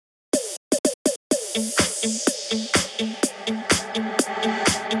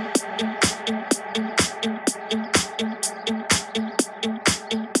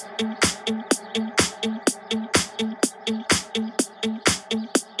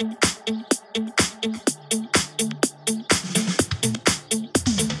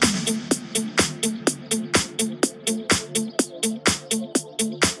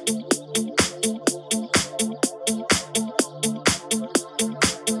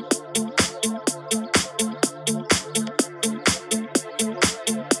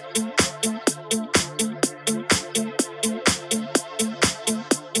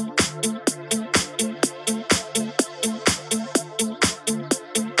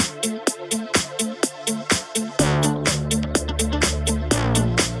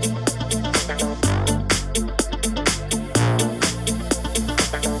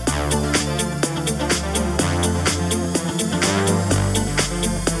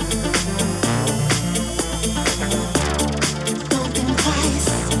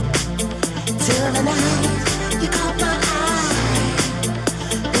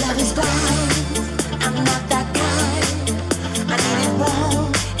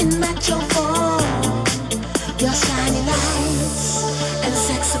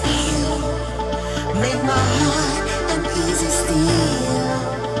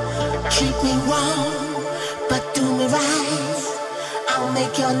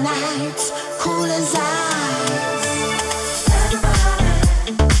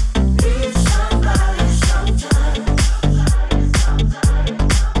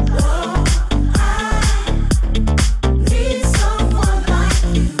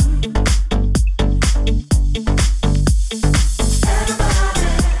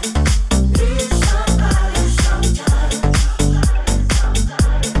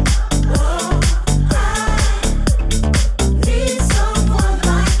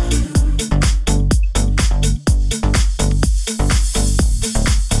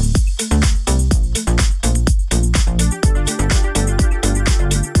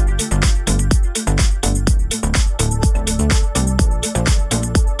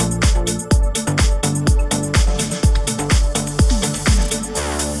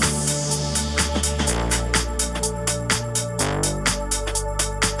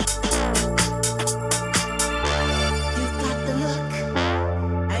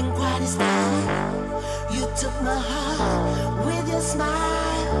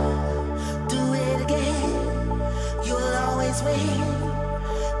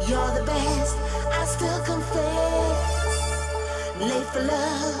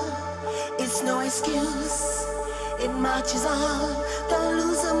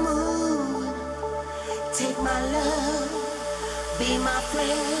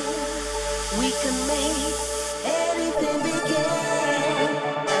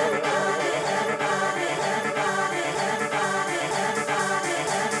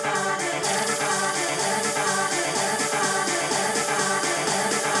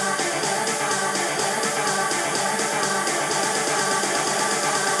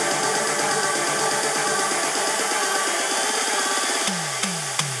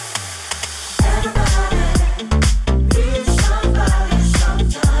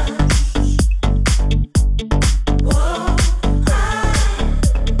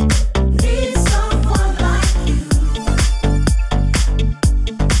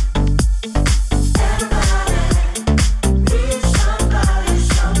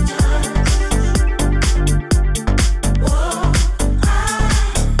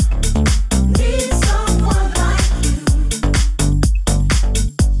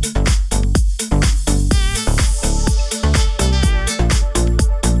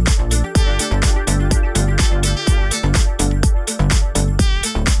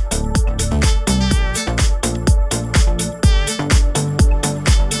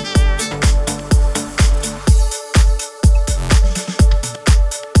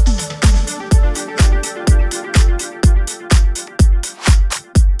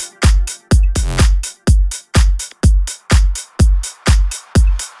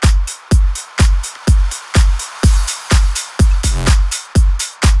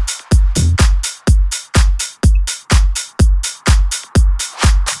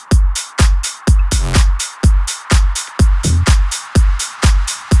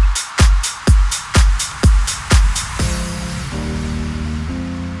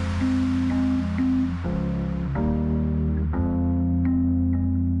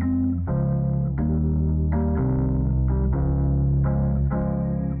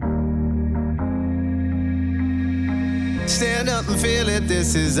Stand up and feel it,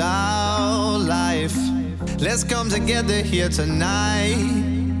 this is our life. Let's come together here tonight.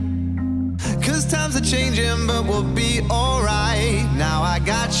 'Cause times are changing, but we'll be alright. Now I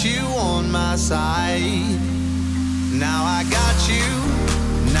got you on my side. Now I got you.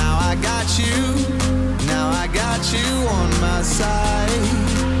 Now I got you. Now I got you on my side.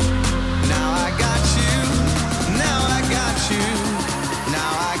 Now I got you. Now I got you.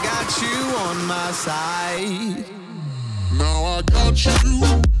 Now I got you on my side. Now I got you.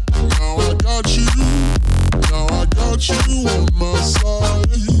 Now I got you. Now I got you on my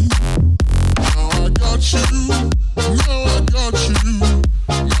side. Now I got you. Now I got you.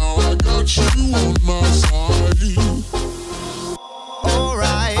 Now I got you on my side.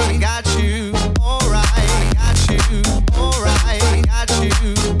 Alright, got you. Alright, got you. Alright, got you.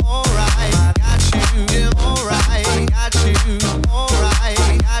 Alright, got you. Alright, got you. Alright,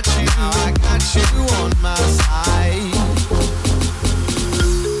 got you. Now I got you on my side.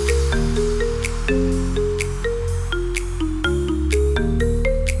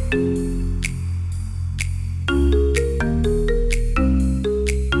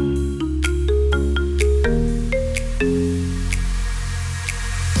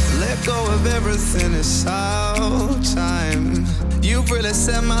 Everything is out time. You've really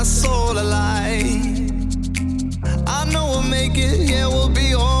set my soul alight. I know we'll make it, yeah, we'll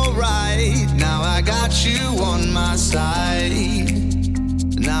be alright. Now I got you on my side.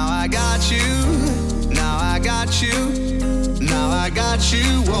 Now I got you. Now I got you. Now I got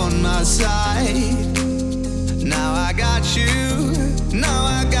you on my side. Now I got you. Now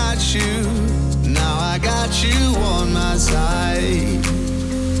I got you. Now I got you on my side.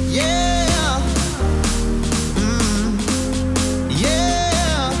 Yeah.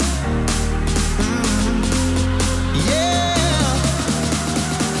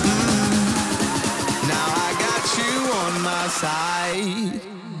 Side.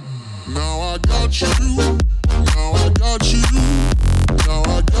 Now I got you. Now I got you. Now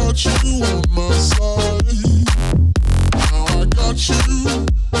I got you on my side. Now I got you.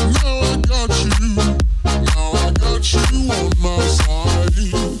 Now I got you. Now I got you on my side.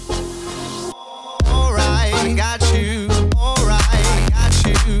 Alright, got you. Alright, got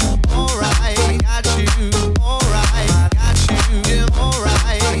you. Alright, got you. Alright, got you. Alright, got you.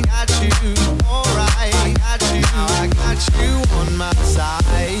 Alright, got you. Now I got you on my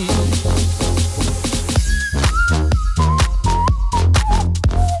side.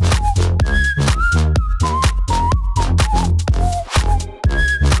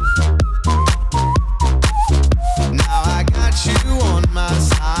 Now I got you on my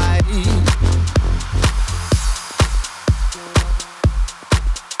side.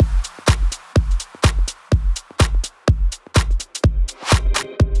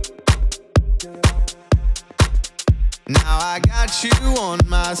 Now I got you on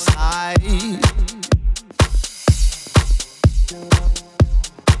my side.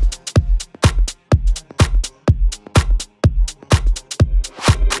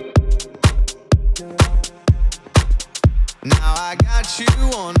 Now I got you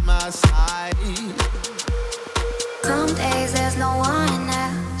on my side. Some days there's no one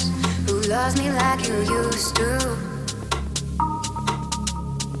else who loves me like you used to.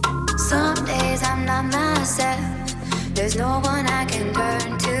 Some days I'm not myself. There's no one I can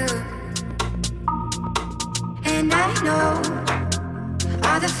turn to. And I know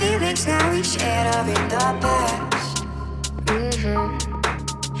all the feelings that we shared are in the past.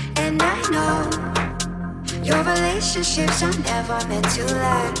 And I know your relationships are never meant to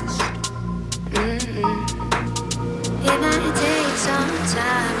last. It might take some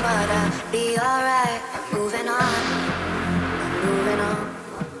time, but I'll be alright. I'm moving on, I'm moving on.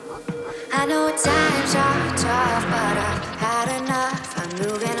 I know times are tough, but I've had enough. I'm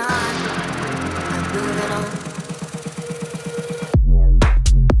moving on, I'm moving on.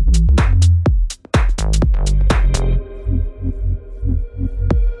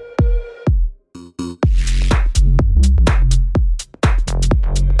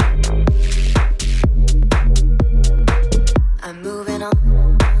 I'm moving on.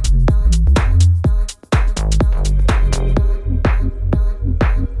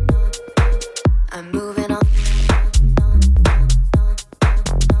 I'm moving on.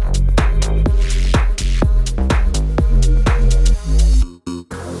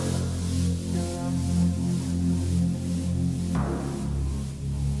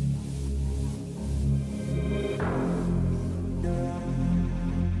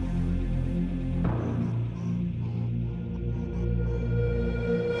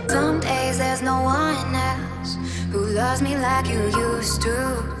 Some days there's no one else who loves me like you used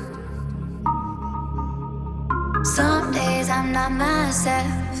to. Some days I'm not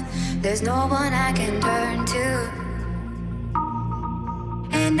myself. There's no one I can turn to.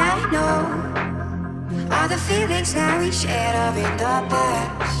 And I know All the feelings that we shared are in the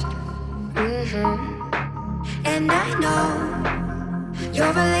past. And I know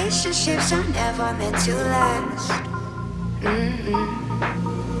your relationships are never meant to last.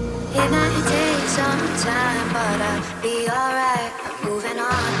 It might take some time, but I'll be alright. I'm moving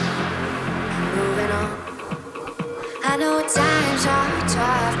on, moving on. I know times are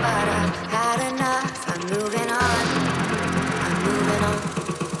tough, but I've had enough. I'm moving on, I'm moving on.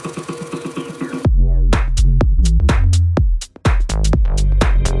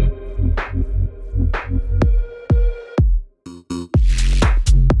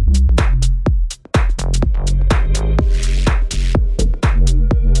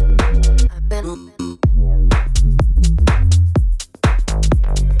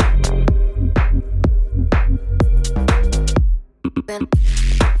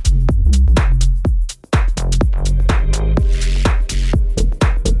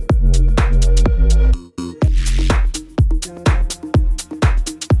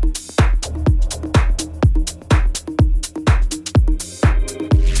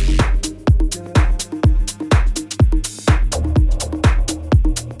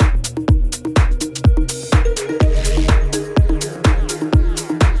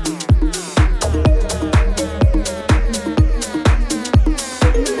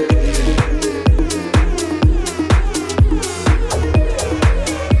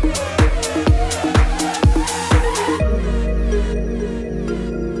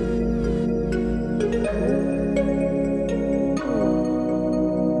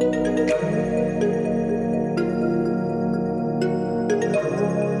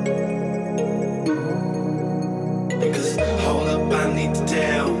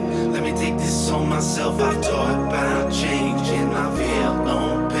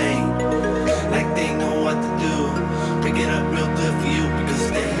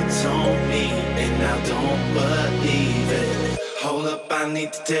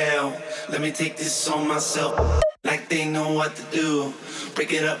 Let me take this on myself, like they know what to do.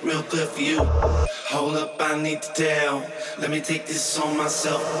 Pick it up real good for you.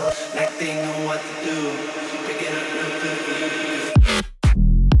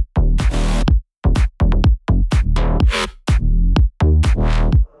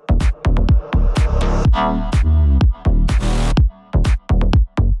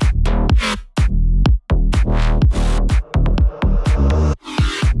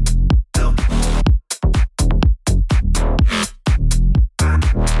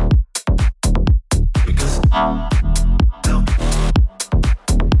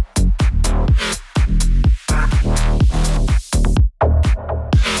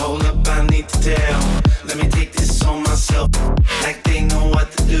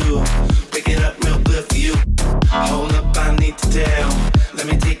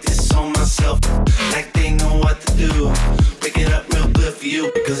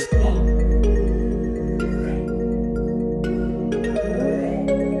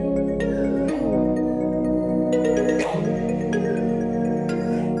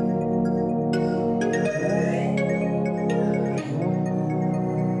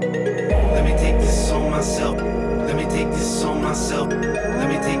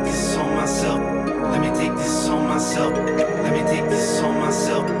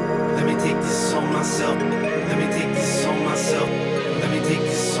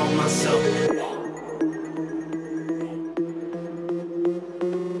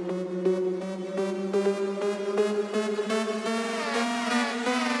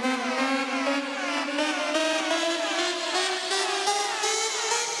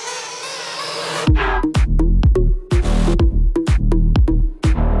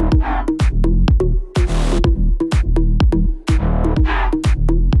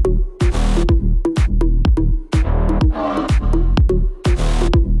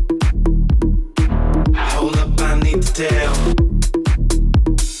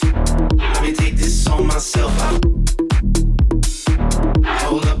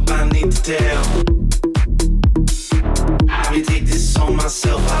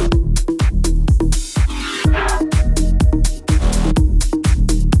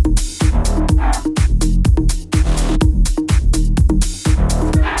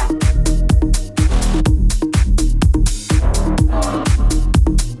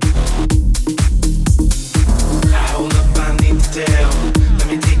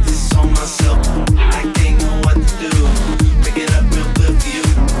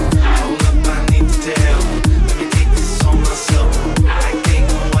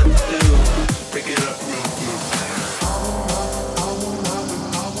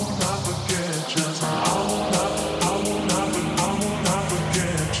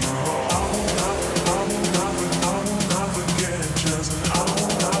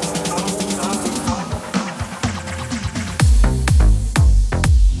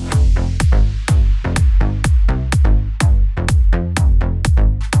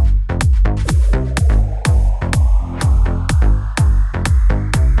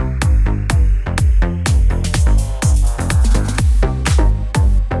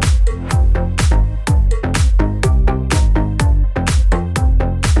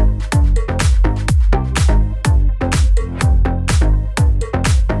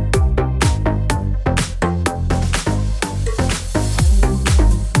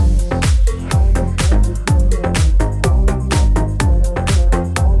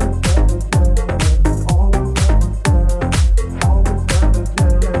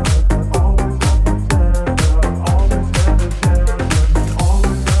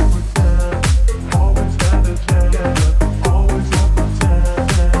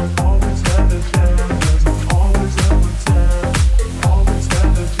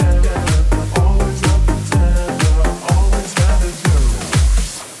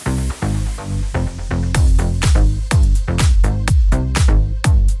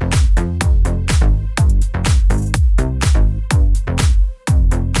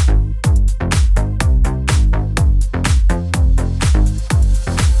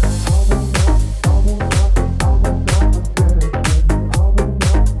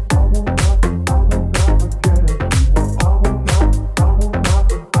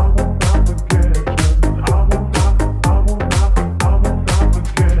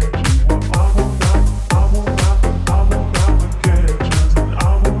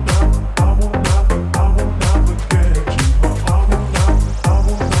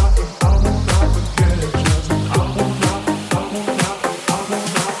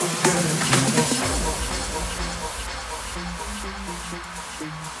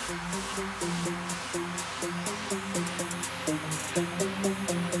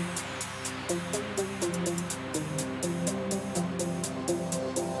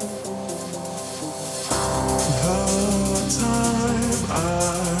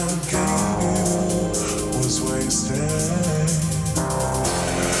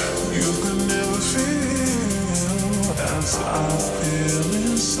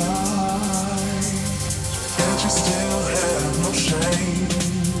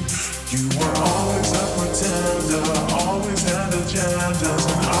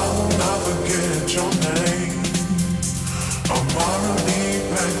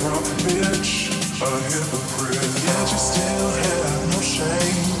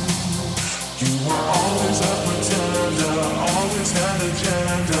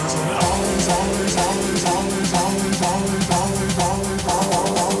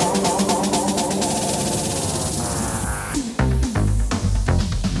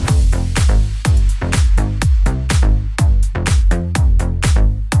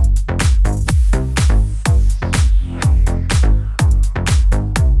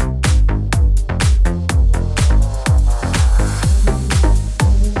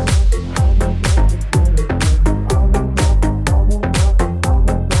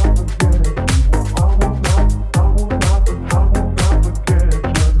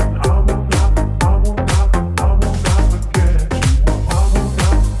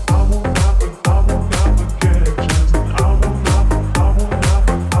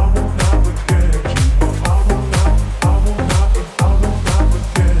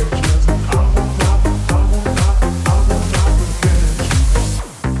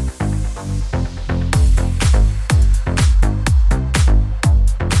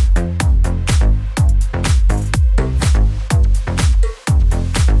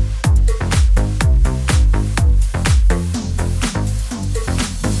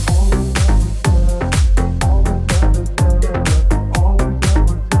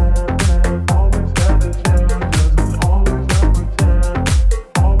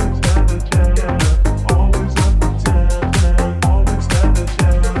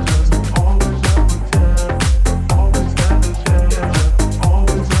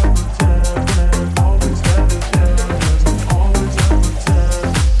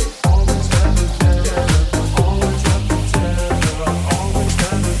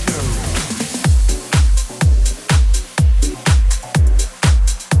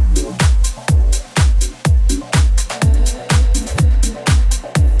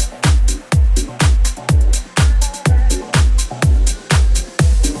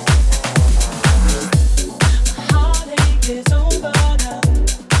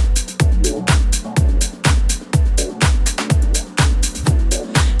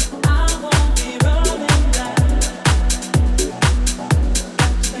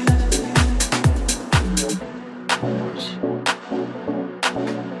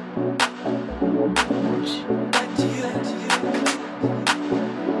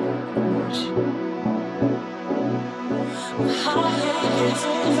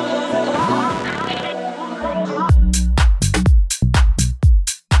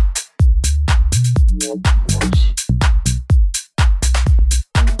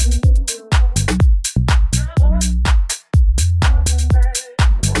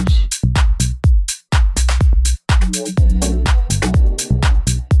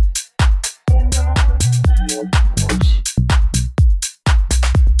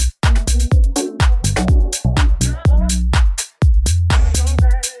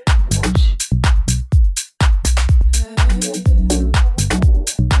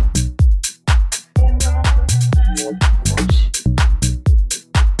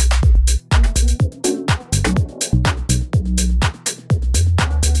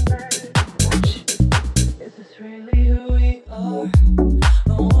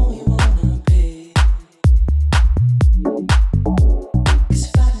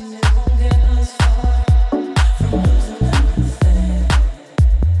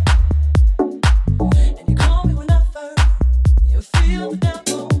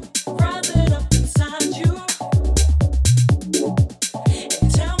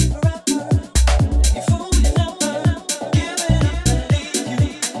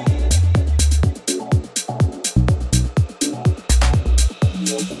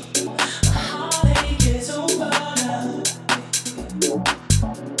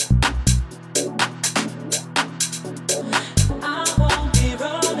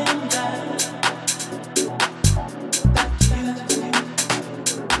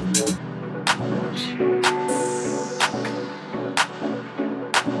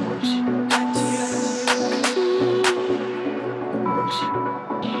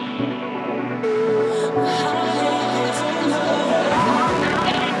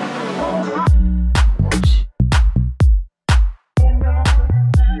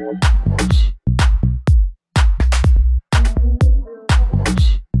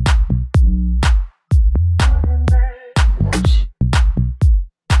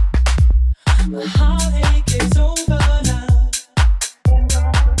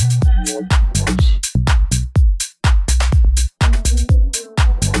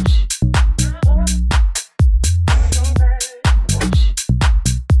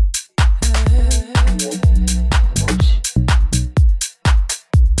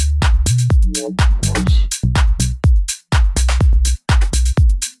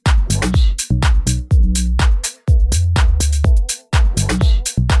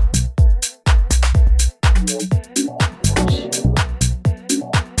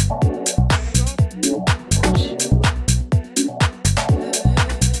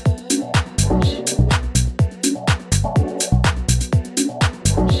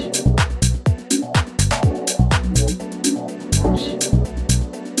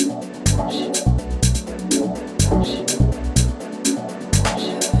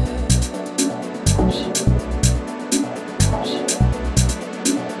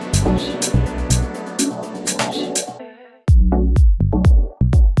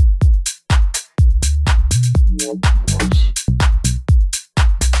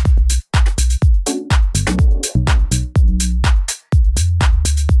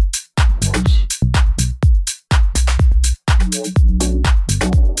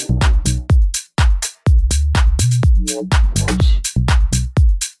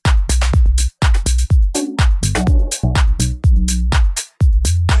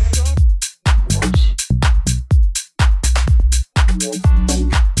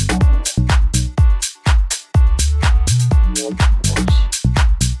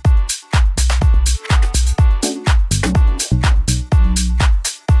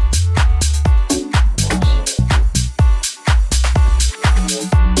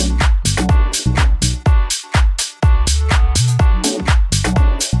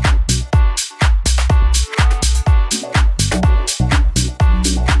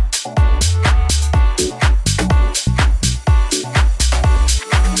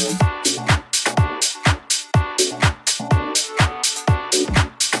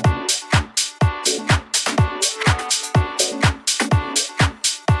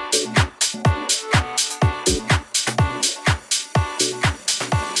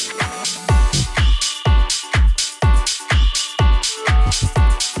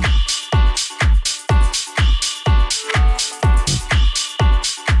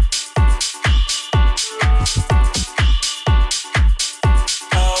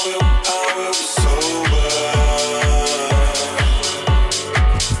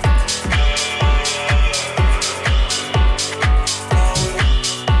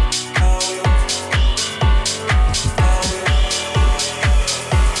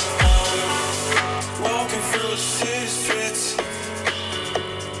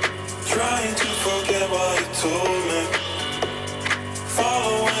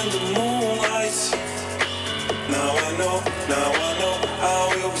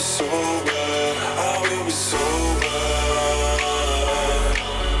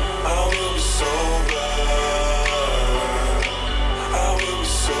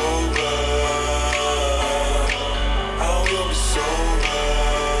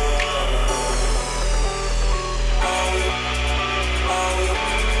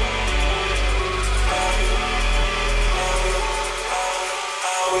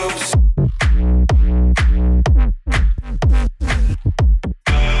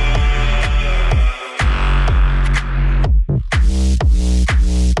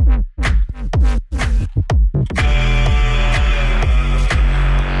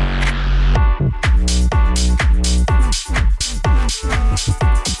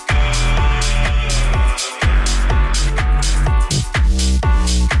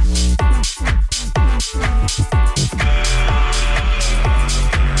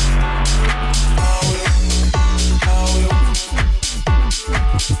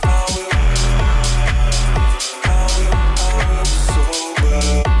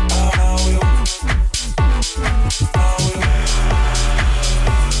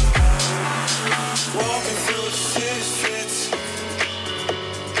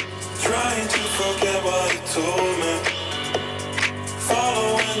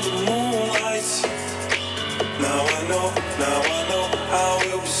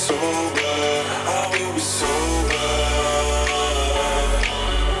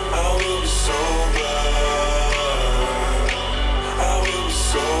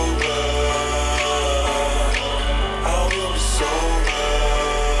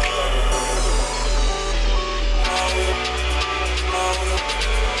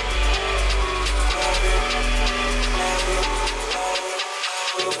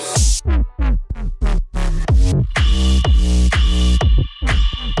 Oops.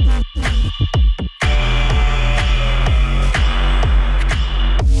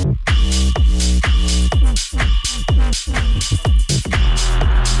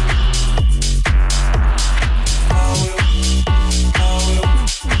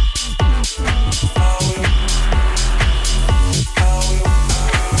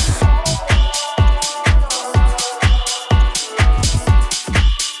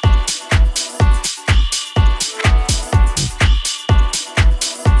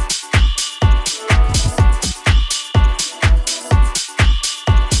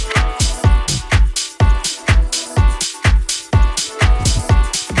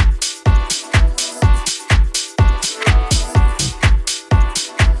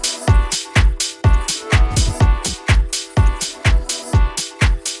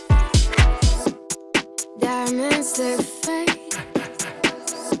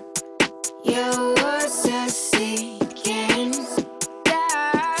 Your words are sinking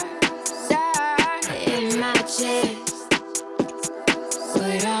down in my chest.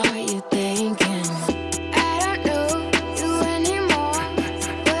 What are you thinking? I don't know you anymore.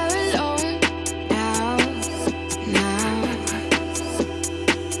 We're alone now, now.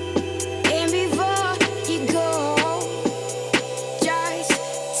 And before you go, just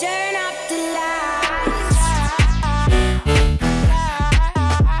turn off the lights.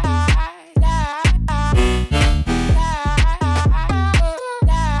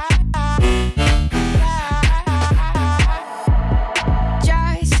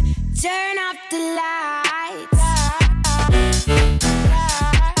 Just turn off the lights.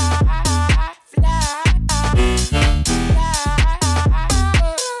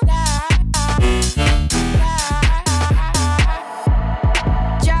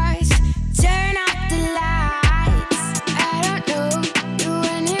 Just turn off the lights. I don't know you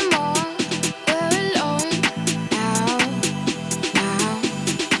anymore. We're alone now, now.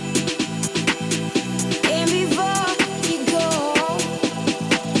 And before you go,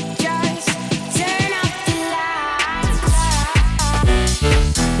 just turn off the lights. Just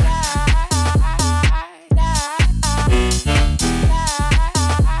turn off the lights.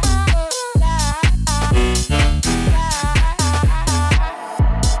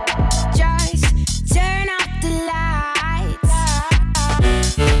 Just turn off the lights.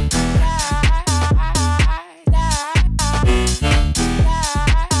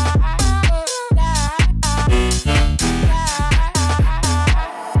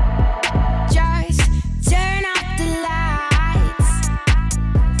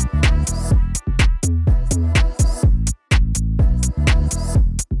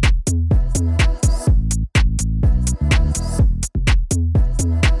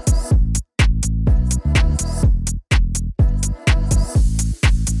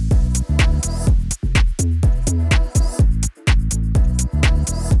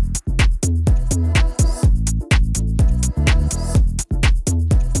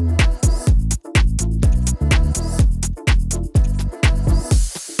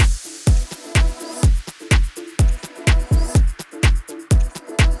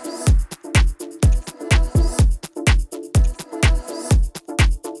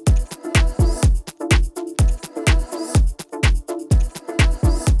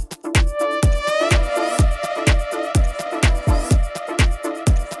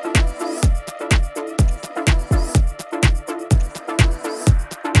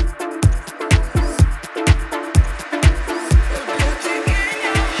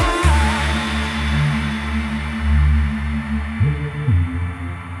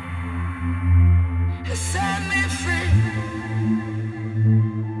 Set me free.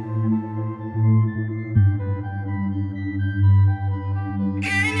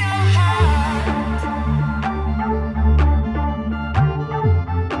 In your heart,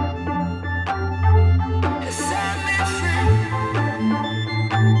 set me free.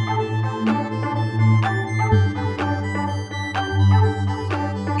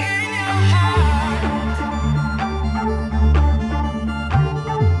 In your heart,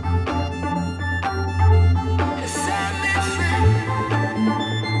 set me free.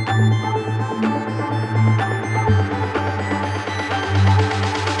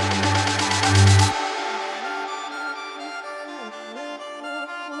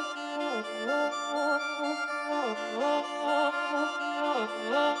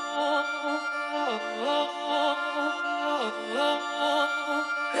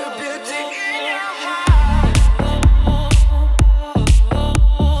 The beauty in your heart.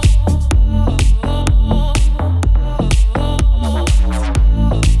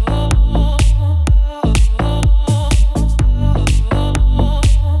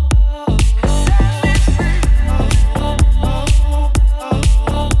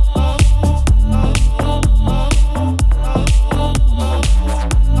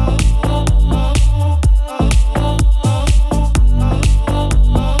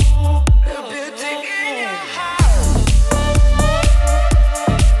 The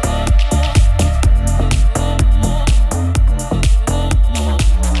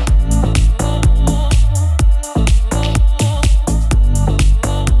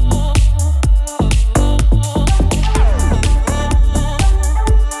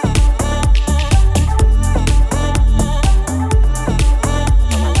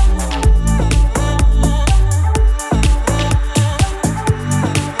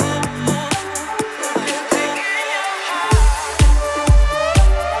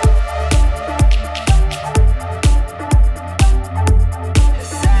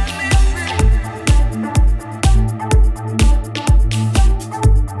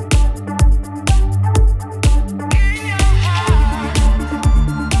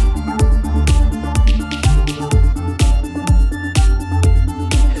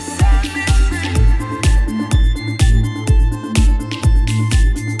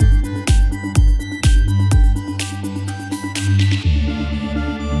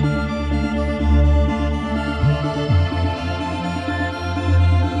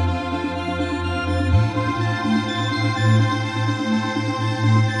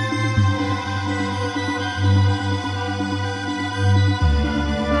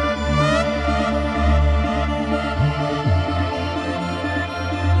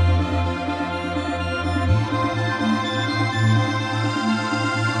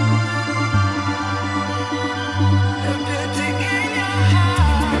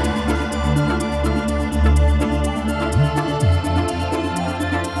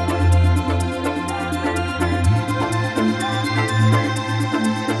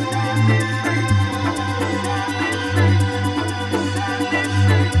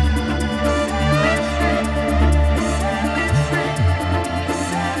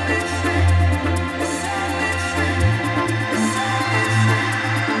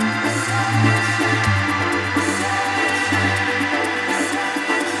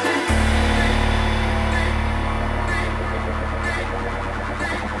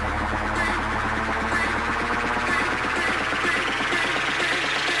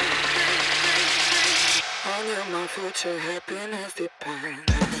future happiness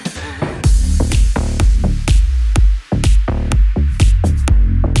depends.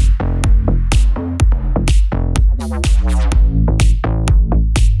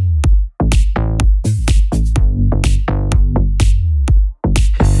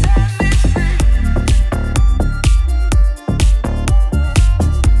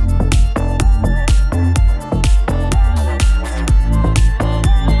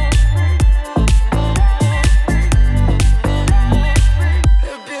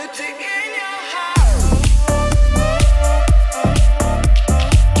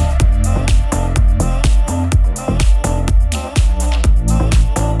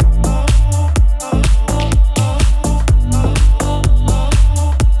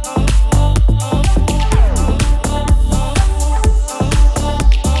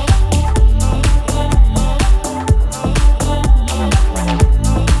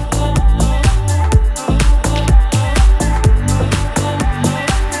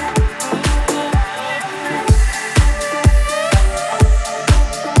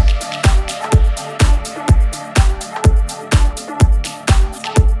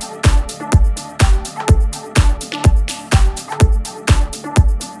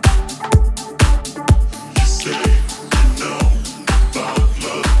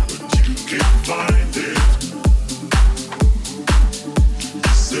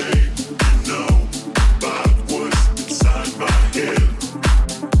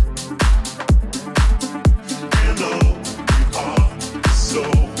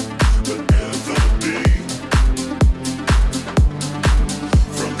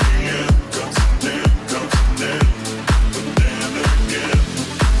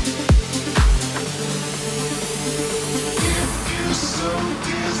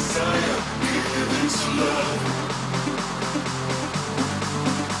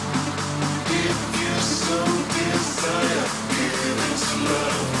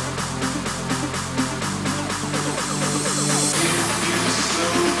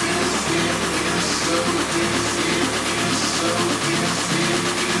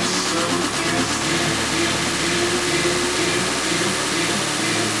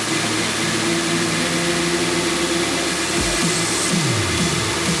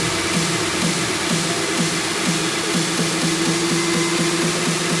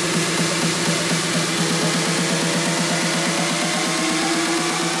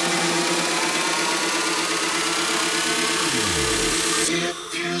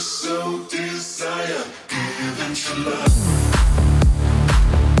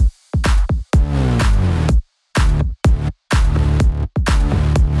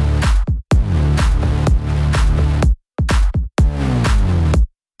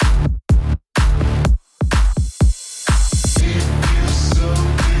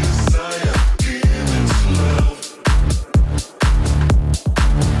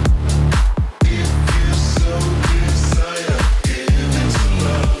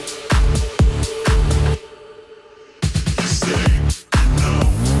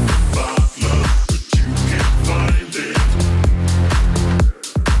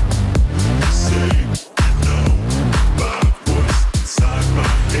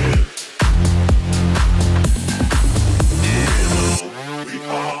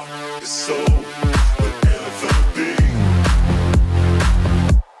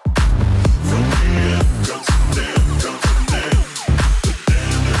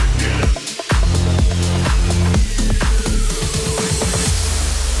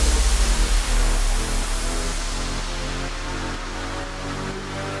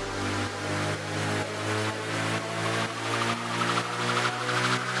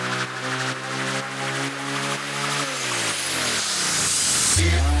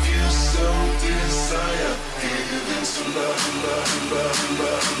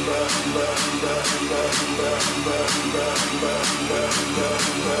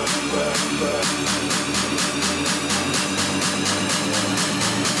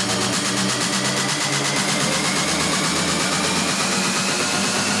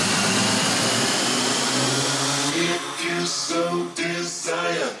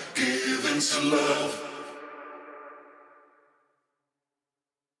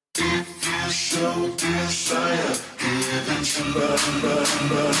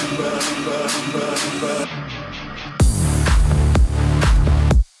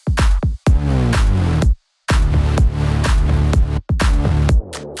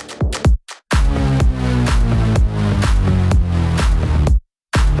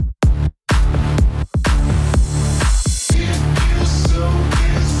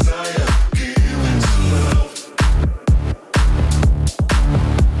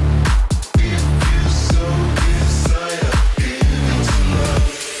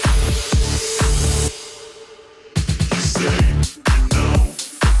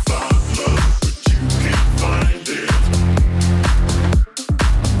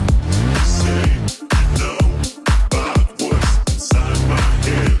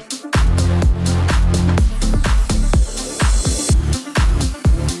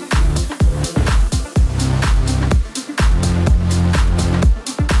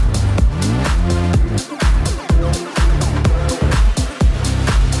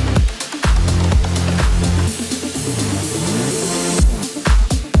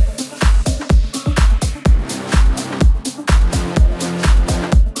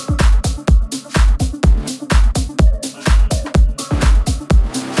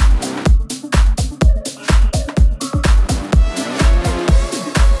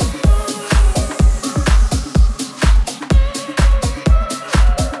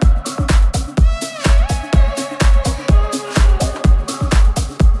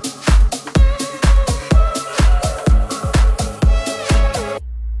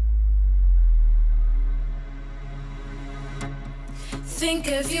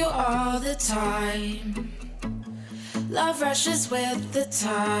 you all the time. Love rushes with the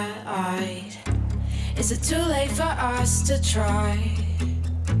tide. Is it too late for us to try?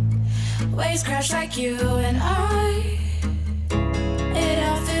 Waves crash like you and I. It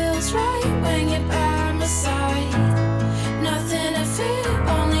all feels right when you're by my side. Nothing to fear,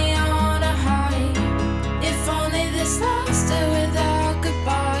 only on a high. If only this lasted without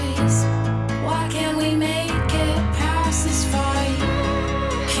goodbyes. Why can't we make it past this fight?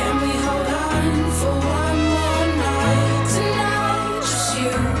 Can we hold on for one more night? Tonight, just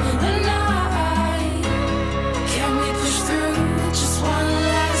you and I. Can we push through just one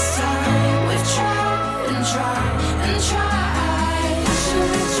last time? We've tried and tried and tried. I should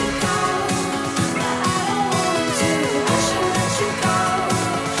let you go, but I don't want to. I should let you go,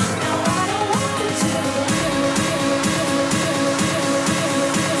 no, I don't want to.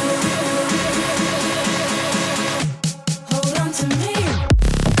 Hold on to me.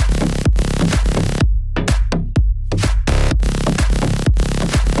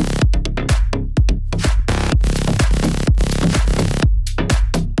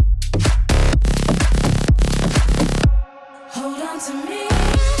 Hold on to me.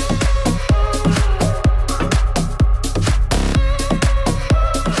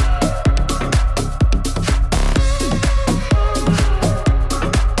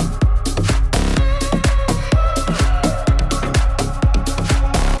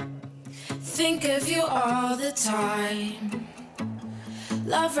 Think of you all the time.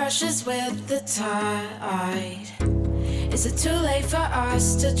 Love rushes with the tide. Is it too late for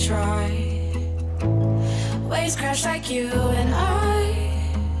us to try? Waves crash like you and I.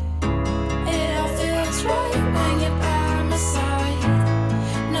 It all feels right when you're by my side.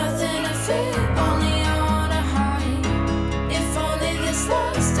 Nothing to fear, only on a high. If only this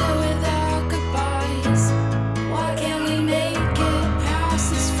lasted without goodbyes. Why can't we make it past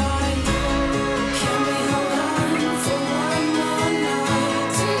this fight? Can we hold on for one more night?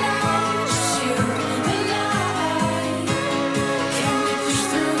 Tonight, just you and I. Can we push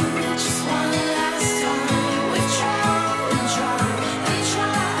through just one last time? We've tried and tried and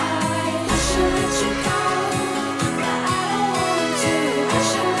tried. I should let you go, but I don't want to. I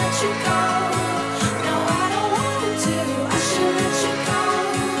should let you go, no, I don't want to. I should let you go,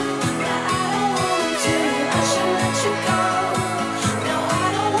 but I don't want to. I should let you go, no, I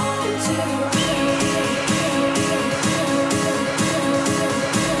don't want to.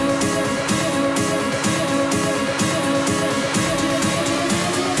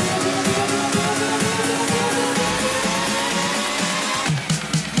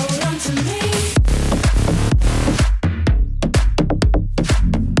 Hold on to me.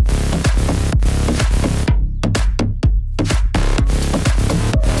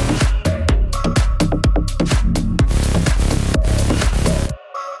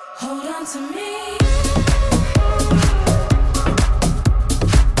 Hold on to me.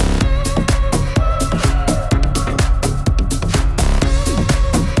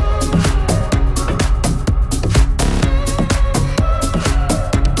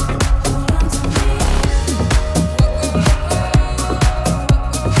 Hold on to me.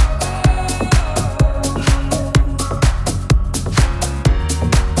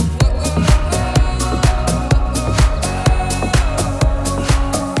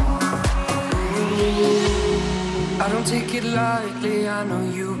 I don't take it lightly, I know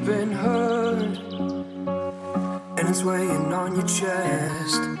you've been hurt, and it's weighing on your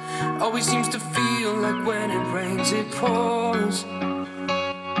chest. Always seems to feel like when it rains it pours,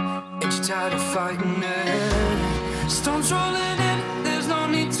 and you're tired of fighting it. Storms rolling in, there's no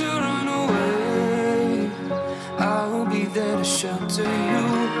need to run away. I will be there to shelter you,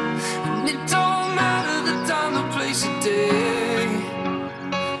 and it don't matter the time, the place, the day.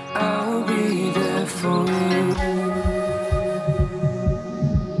 I'll be there for you.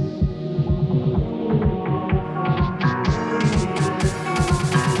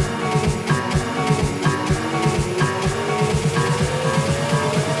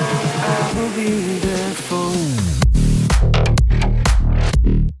 I'll be there for you.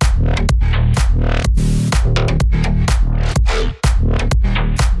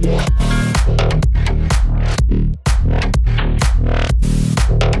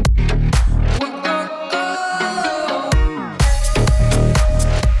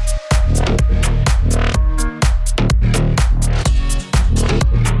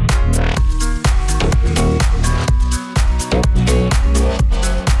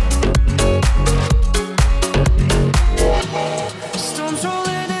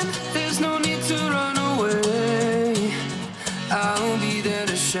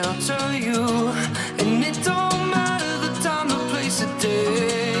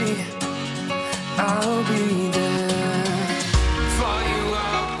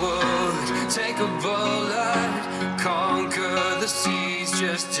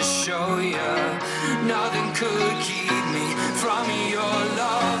 to show you. Nothing could keep me from your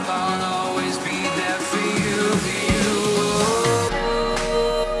love. I'll always be there for you.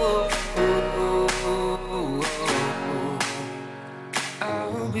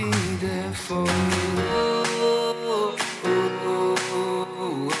 I'll be there for you.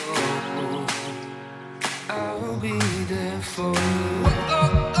 I'll be there for you.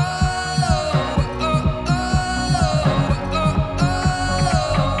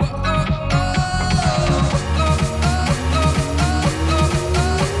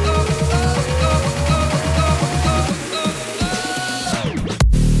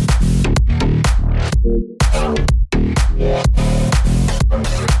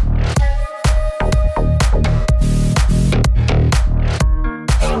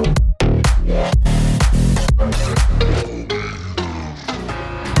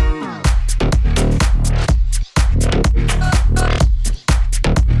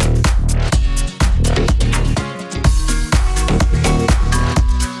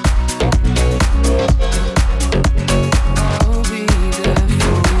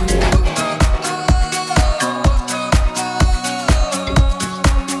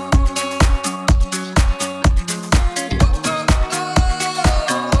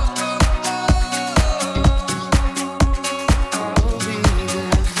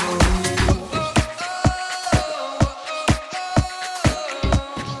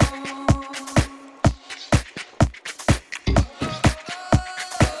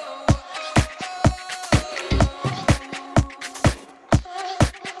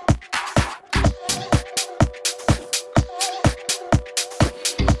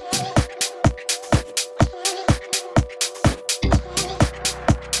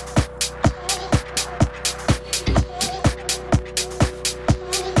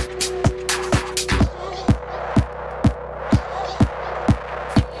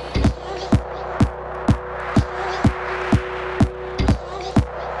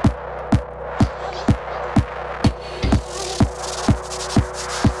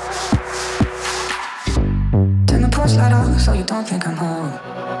 So you don't think I'm home.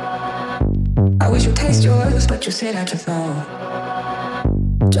 I wish you taste yours, but you sit at your phone.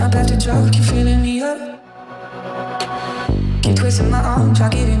 Drop after drop, keep filling me up. Keep twisting my arm, try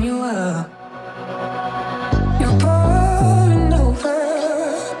giving you up. You're pouring over.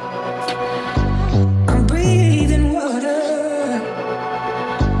 I'm breathing water.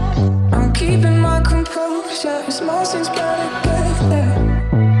 I'm keeping my composure. It's more since better.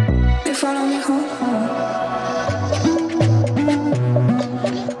 They follow me home.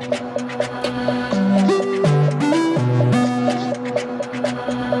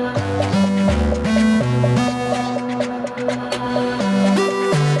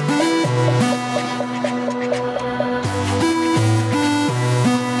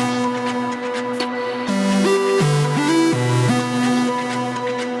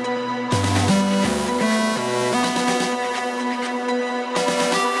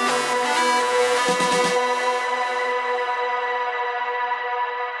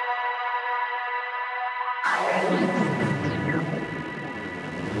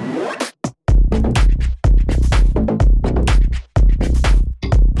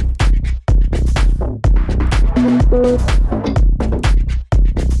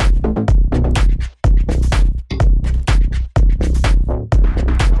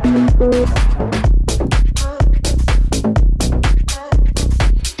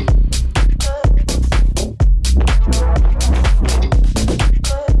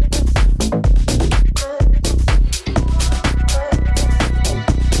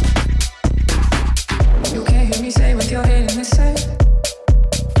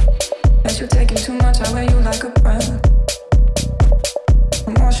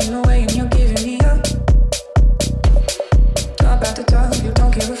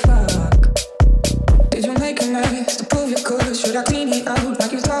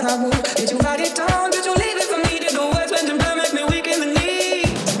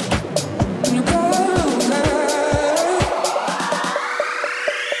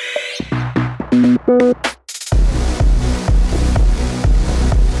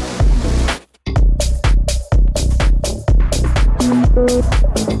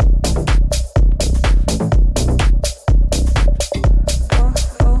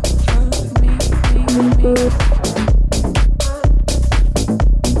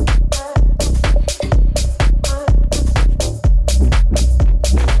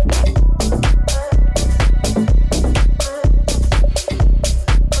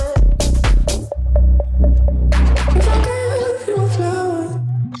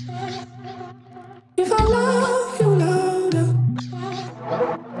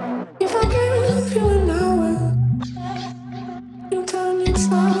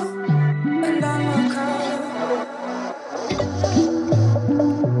 and I look